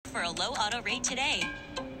for a low auto rate today.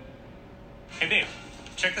 Hey, babe,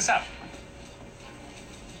 check this out.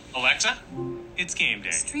 Alexa, it's game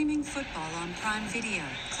day. Streaming football on Prime Video.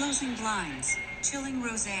 Closing blinds. Chilling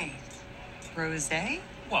rosé. Rosé?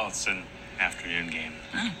 Well, it's an afternoon game.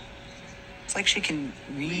 Oh. It's like she can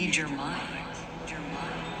read your mind.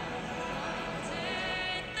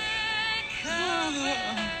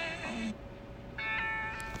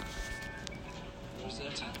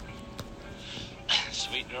 Rosetta.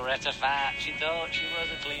 Sweet Loretta Fat, she thought she was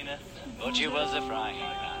a cleaner, but she was a frying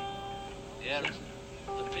pan. Yeah,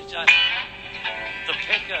 the pitcher. The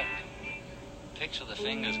picker. Picks with the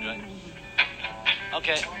fingers, great.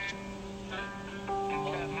 Okay.